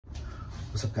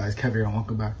What's up, guys? Kevin here, and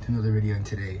welcome back to another video. And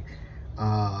today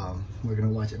we're gonna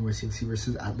watch Nycfc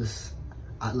versus Atlas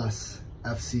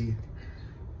FC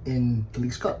in the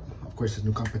Leagues Cup. Of course, it's a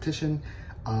new competition.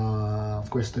 Of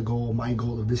course, my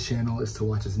goal of this channel is to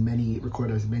watch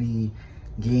record as many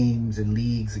games and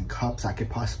leagues and cups I could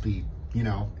possibly,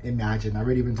 imagine. I've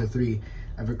already been to 3.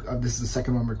 This is the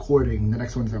second one I'm recording. The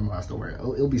next one's MLS. Don't worry,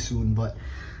 it'll be soon. But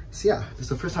so yeah, this is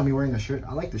the first time me wearing a shirt.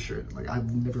 I like the shirt. Like,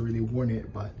 I've never really worn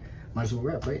it, but might as well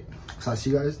rep, right? So I'll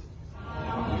see you guys.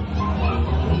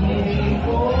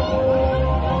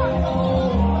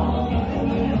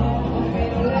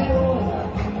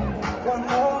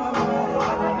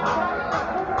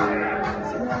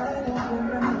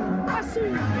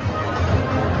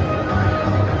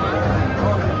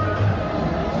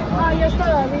 Ya está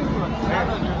David.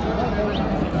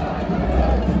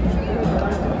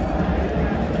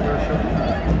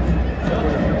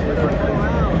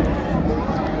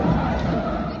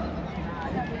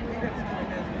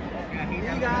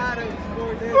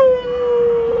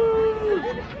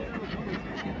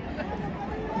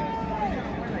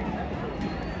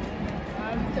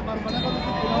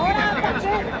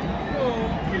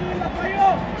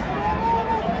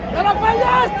 ¡No lo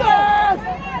fallaste!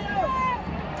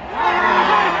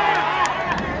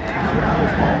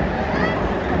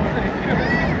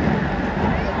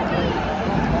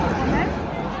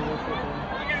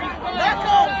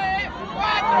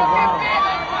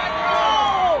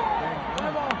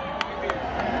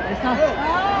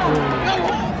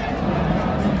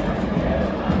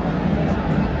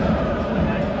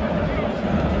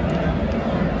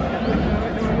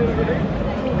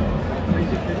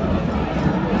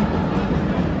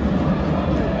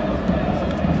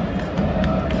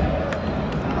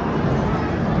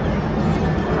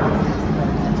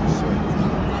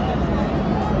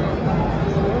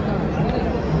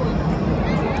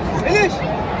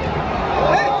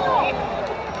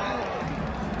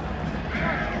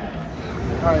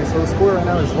 Alright, so the score right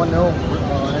now is 1-0.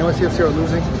 Nycfc are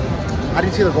losing. I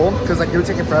didn't see the goal because they were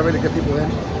taking forever to get people in.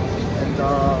 And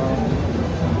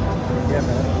yeah,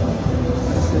 man.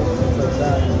 It's like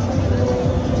that.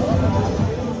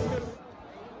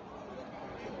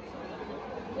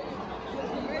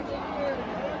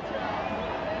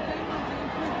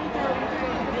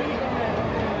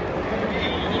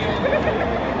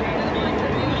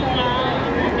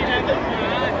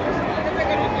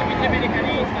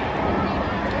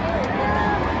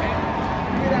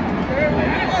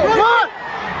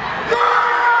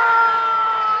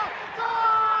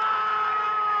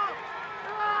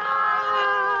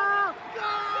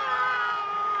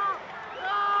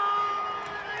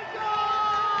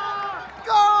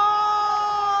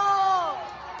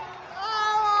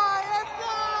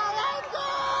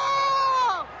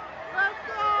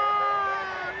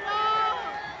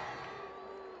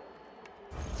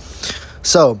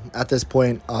 So at this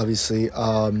point, obviously,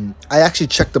 I actually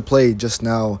checked the play just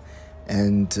now,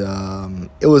 and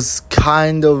it was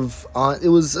kind of it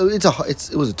was a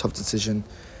tough decision,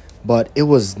 but it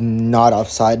was not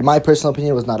offside. In my personal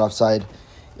opinion, it was not offside.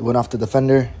 It went off the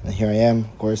defender, and here I am,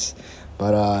 of course.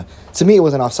 But to me, it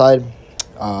wasn't offside.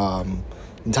 The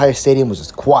entire stadium was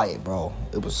just quiet, bro.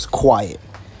 It was quiet.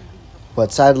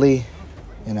 But sadly,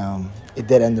 it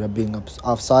did end up being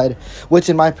offside, which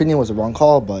in my opinion was a wrong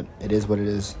call, but it is what it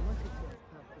is.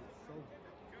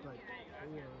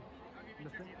 In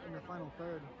the final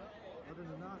third, other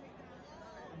than that,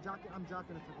 I'm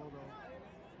jocking it to goal though.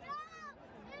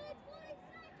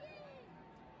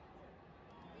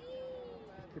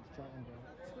 Kid's trying, bro.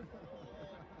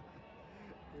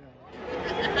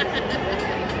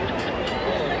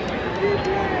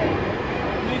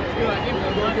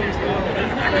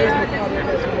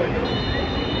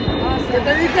 ¡Que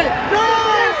te dije! ¡No!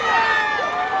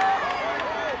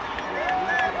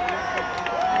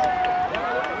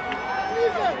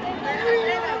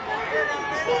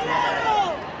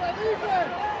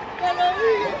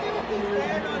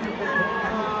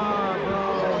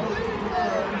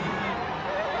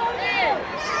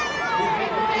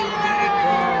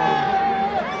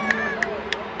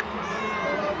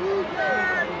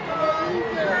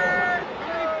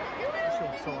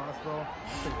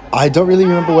 I don't really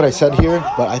remember what I said here,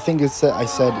 but I think I said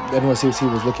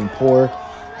Nycfc was looking poor,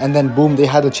 and then boom, they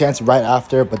had the chance right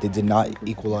after, but they did not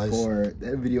equalize. Before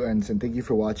that video ends, and thank you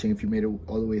for watching if you made it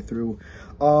all the way through.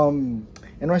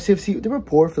 Nycfc, they were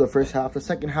poor for the first half. The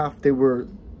second half, they were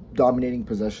dominating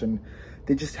possession.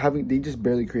 They just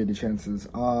barely created chances.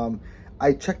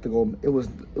 I checked the goal. It was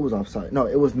offside. No,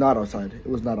 it was not offside. It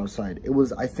was not offside.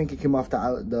 I think it came off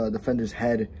the defender's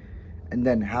head. and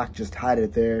then Hack just had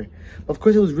it there. But of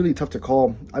course, it was really tough to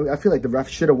call. I feel like the ref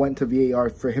should have went to VAR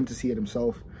for him to see it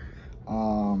himself.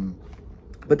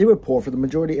 But they were poor. For the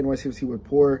majority, NYCFC were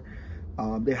poor.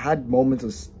 They had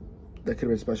moments that could have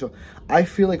been special. I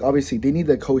feel like, obviously, they need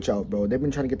the coach out, bro. They've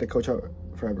been trying to get the coach out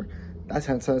forever. That's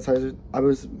hand sanitizer.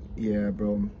 Yeah,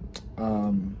 bro.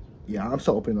 Yeah, I'm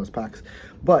still opening those packs.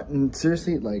 But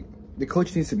seriously, like, the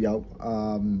coach needs to be out.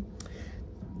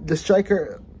 The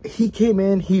striker, he came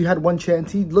in, he had one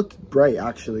chance. He looked bright,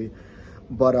 actually.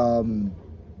 But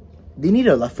they need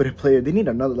a left-footed player. They need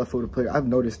another left-footed player. I've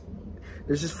noticed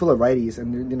they're just full of righties,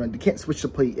 and, you know, they can't switch the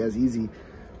plate as easy.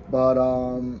 But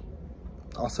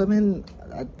also, man,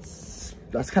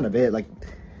 that's kind of it. Like,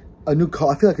 I feel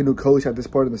like a new coach at this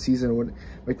part of the season would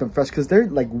make them fresh, because they're,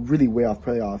 like, really way off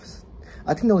playoffs.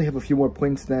 I think they only have a few more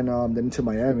points than Inter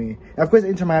Miami. And of course,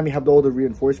 Inter Miami have all the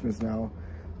reinforcements now.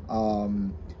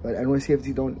 But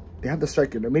NYCFC don't. They have the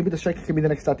striker. Maybe the striker can be the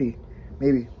next Tati.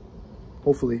 Maybe.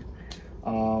 Hopefully.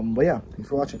 But yeah, thanks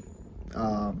for watching.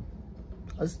 So,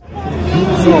 that's what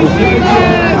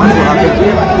happened.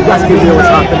 You guys can hear what's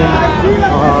happening.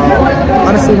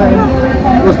 Honestly, man,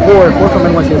 it was poor. Poor from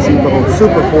NYCFC, but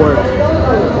super poor.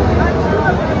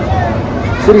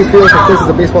 City Field, of course, is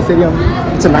a baseball stadium.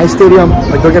 It's a nice stadium,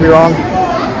 like, don't get me wrong.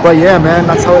 But yeah, man,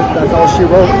 that's how she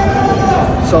wrote.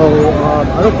 So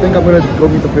I don't think I'm gonna go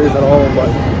meet the players at all. But,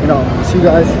 you know, see you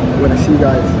guys when I see you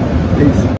guys. Peace.